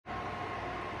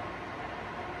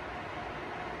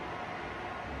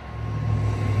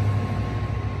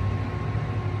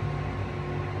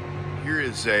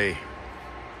is a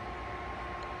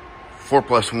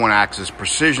 4+1 axis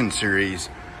precision series.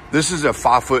 This is a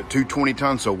 5 foot 220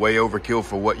 ton, so way overkill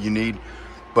for what you need.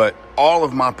 But all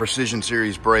of my precision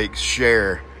series brakes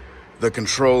share the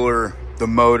controller, the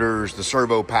motors, the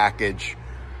servo package,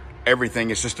 everything.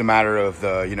 It's just a matter of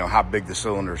the, you know, how big the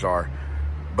cylinders are.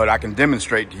 But I can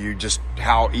demonstrate to you just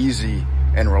how easy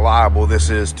and reliable this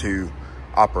is to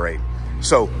operate.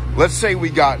 So let's say we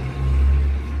got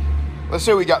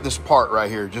this part right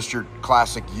here, just your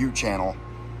classic U channel.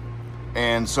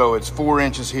 And so it's 4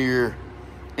 inches here,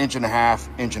 inch and a half,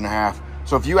 inch and a half.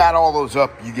 So if you add all those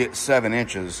up, you get 7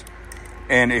 inches.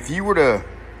 And if you were to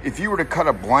cut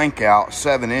a blank out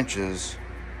 7 inches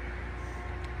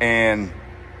and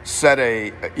set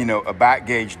a back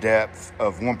gauge depth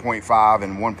of 1.5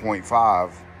 and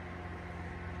 1.5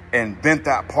 and bent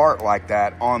that part like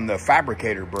that on the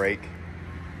fabricator brake,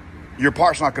 your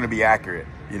part's not going to be accurate.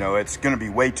 You know, it's going to be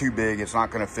way too big. It's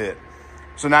not going to fit.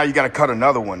 So now you got to cut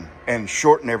another one and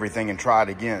shorten everything and try it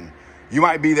again. You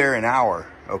might be there an hour,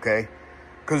 okay?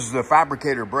 Because the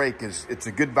fabricator brake it's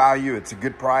a good value. It's a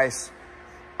good price,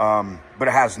 but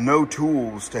it has no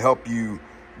tools to help you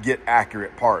get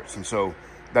accurate parts. And so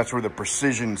that's where the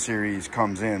precision series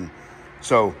comes in.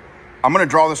 So I'm going to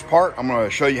draw this part. I'm going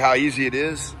to show you how easy it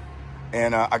is.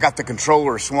 And I got the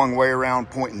controller swung way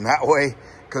around pointing that way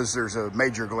because there's a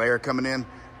major glare coming in.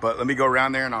 But let me go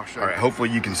around there and I'll show you. All right, hopefully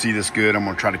you can see this good. I'm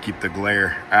going to try to keep the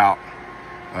glare out,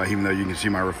 even though you can see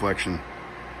my reflection.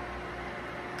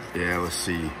 Yeah, let's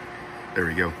see. There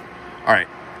we go. All right,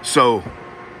 so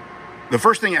the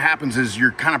first thing that happens is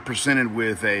you're kind of presented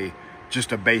with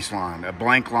just a baseline, a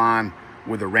blank line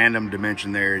with a random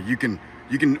dimension there. You can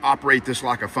operate this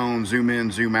like a phone, zoom in,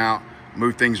 zoom out,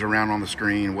 move things around on the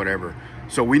screen, whatever.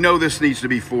 So we know this needs to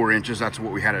be 4 inches. That's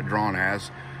what we had it drawn as.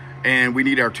 And we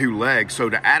need our 2 legs. So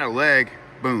to add a leg,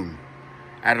 boom.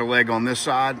 Add a leg on this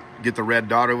side, get the red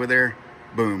dot over there,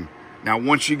 boom. Now,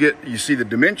 once you see the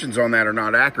dimensions on that are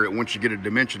not accurate. Once you get a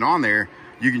dimension on there,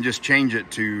 you can just change it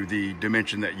to the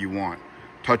dimension that you want.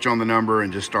 Touch on the number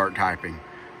and just start typing.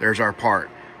 There's our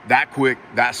part. That quick,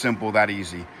 that simple, that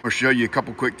easy. I'll show you a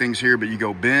couple quick things here, but you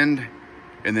go bend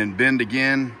and then bend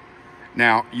again.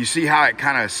 Now, you see how it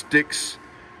kind of sticks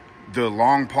the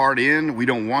long part in? We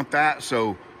don't want that,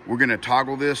 so we're gonna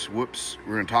toggle this. Whoops,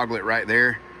 we're gonna toggle it right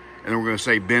there. And then we're gonna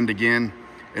say bend again,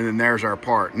 and then there's our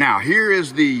part. Now, here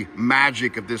is the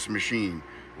magic of this machine,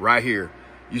 right here.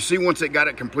 You see, once it got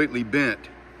it completely bent,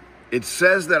 it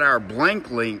says that our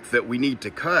blank length that we need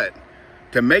to cut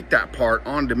to make that part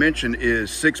on dimension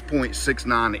is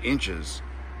 6.69 inches.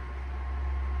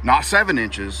 Not 7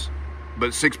 inches,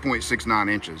 but 6.69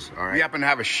 inches, all right? We happen to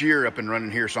have a shear up and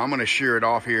running here, so I'm gonna shear it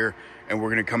off here, and we're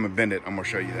gonna come and bend it. I'm gonna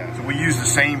show you that. So we use the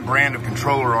same brand of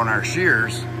controller on our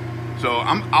shears. So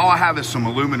all I have is some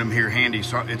aluminum here handy.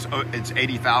 So it's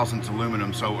 80 thousandths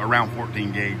aluminum, so around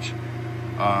 14 gauge.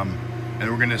 And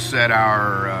we're gonna set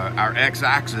our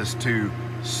x-axis to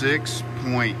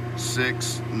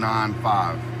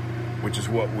 6.695, which is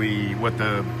what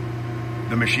the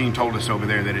machine told us over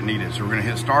there that it needed. So we're gonna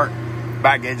hit start.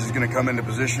 Back gauge is gonna come into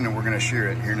position and we're gonna shear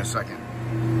it here in a second.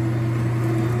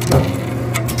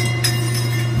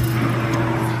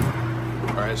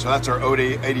 All right, so that's our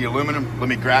 80 aluminum. Let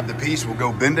me grab the piece, we'll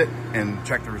go bend it and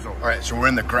check the result. All right, so we're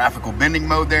in the graphical bending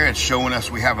mode there. It's showing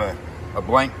us we have a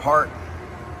blank part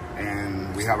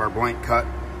and we have our blank cut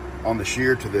on the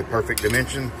shear to the perfect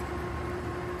dimension.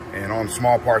 And on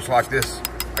small parts like this,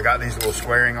 I got these little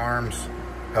squaring arms,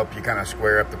 help you kind of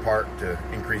square up the part to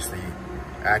increase the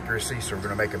accuracy. So we're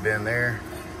gonna make a bend there.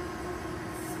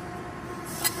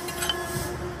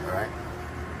 All right,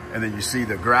 and then you see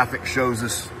the graphic shows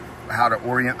us how to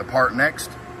orient the part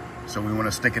next. So we want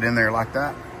to stick it in there like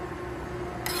that.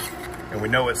 And we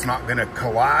know it's not gonna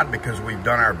collide because we've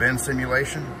done our bend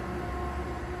simulation.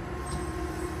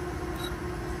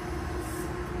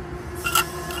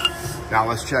 Now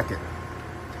let's check it.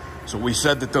 So we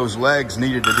said that those legs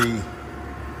needed to be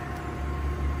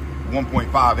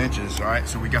 1.5 inches. All right,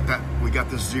 so we got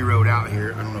this zeroed out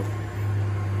here. I don't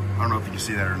know if you can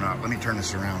see that or not. Let me turn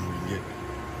this around so we can get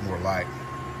more light.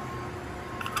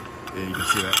 Yeah, you can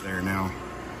see that there now.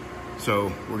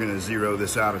 So we're gonna zero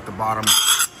this out at the bottom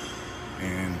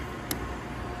and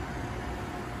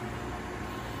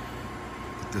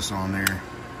put this on there.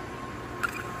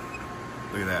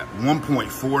 Look at that,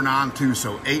 1.492,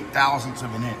 so 8 thousandths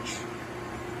of an inch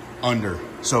under.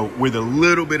 So with a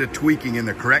little bit of tweaking in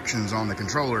the corrections on the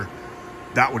controller,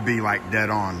 that would be like dead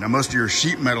on. Now most of your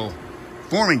sheet metal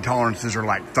forming tolerances are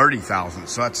like 30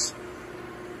 thousandths. So that's,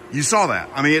 you saw that.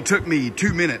 I mean, it took me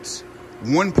 2 minutes,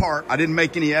 one part. I didn't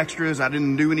make any extras. I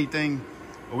didn't do anything.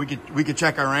 we could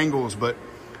check our angles, but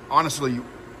honestly,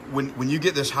 when you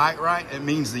get this height right, it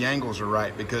means the angles are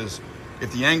right, because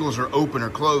if the angles are open or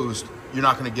closed, you're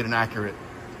not going to get an accurate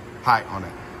height on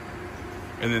it.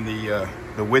 And then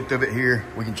the width of it here,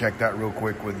 we can check that real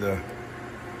quick with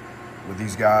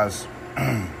these guys.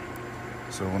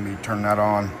 So let me turn that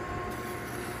on.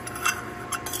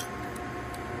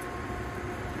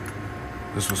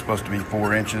 This was supposed to be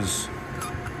 4 inches.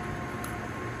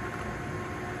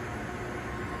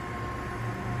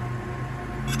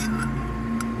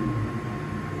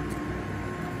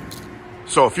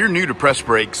 So if you're new to press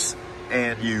brakes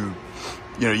and you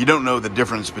don't know the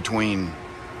difference between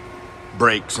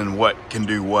brakes and what can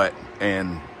do what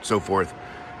and so forth,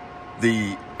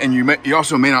 you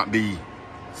also may not be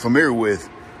familiar with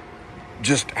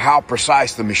just how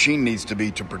precise the machine needs to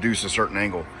be to produce a certain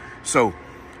angle. So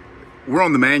we're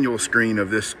on the manual screen of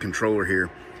this controller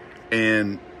here,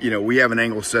 and we have an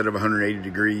angle set of 180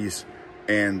 degrees,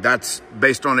 and that's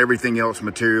based on everything else,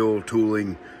 material,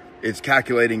 tooling. It's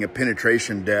calculating a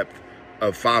penetration depth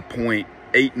of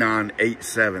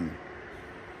 5.8987.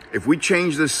 If we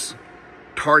change this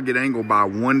target angle by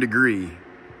 1 degree,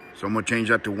 so I'm going to change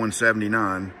that to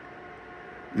 179,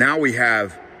 now we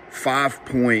have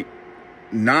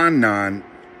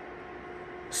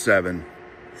 5.997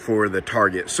 for the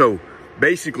target. So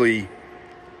basically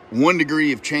 1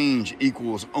 degree of change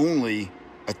equals only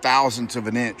 1/1000th of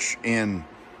an inch in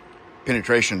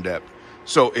penetration depth.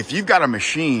 So if you've got a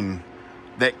machine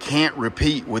that can't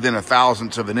repeat within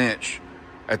 1/1000th of an inch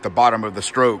at the bottom of the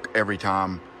stroke every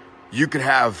time, you could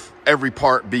have every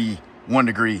part be 1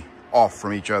 degree off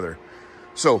from each other.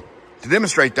 So to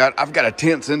demonstrate that, I've got a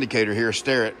tenths indicator here,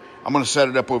 stare it. I'm gonna set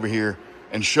it up over here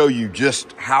and show you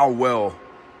just how well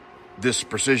this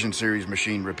Precision Series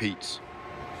machine repeats.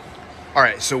 All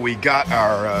right, so we got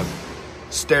our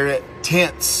stare it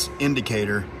tenths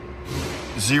indicator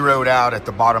zeroed out at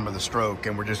the bottom of the stroke,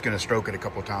 and we're just gonna stroke it a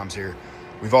couple times here.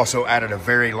 We've also added a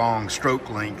very long stroke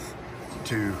length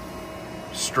to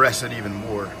stress it even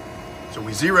more. So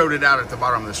we zeroed it out at the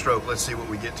bottom of the stroke. Let's see what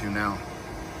we get to now.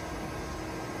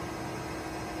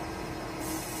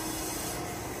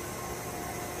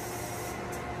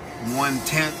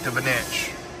 One-tenth of an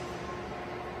inch.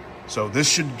 So this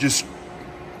should just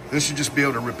be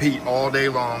able to repeat all day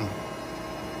long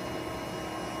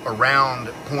around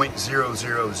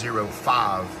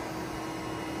 0.0005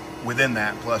 within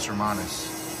that, plus or minus.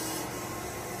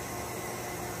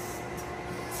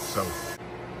 So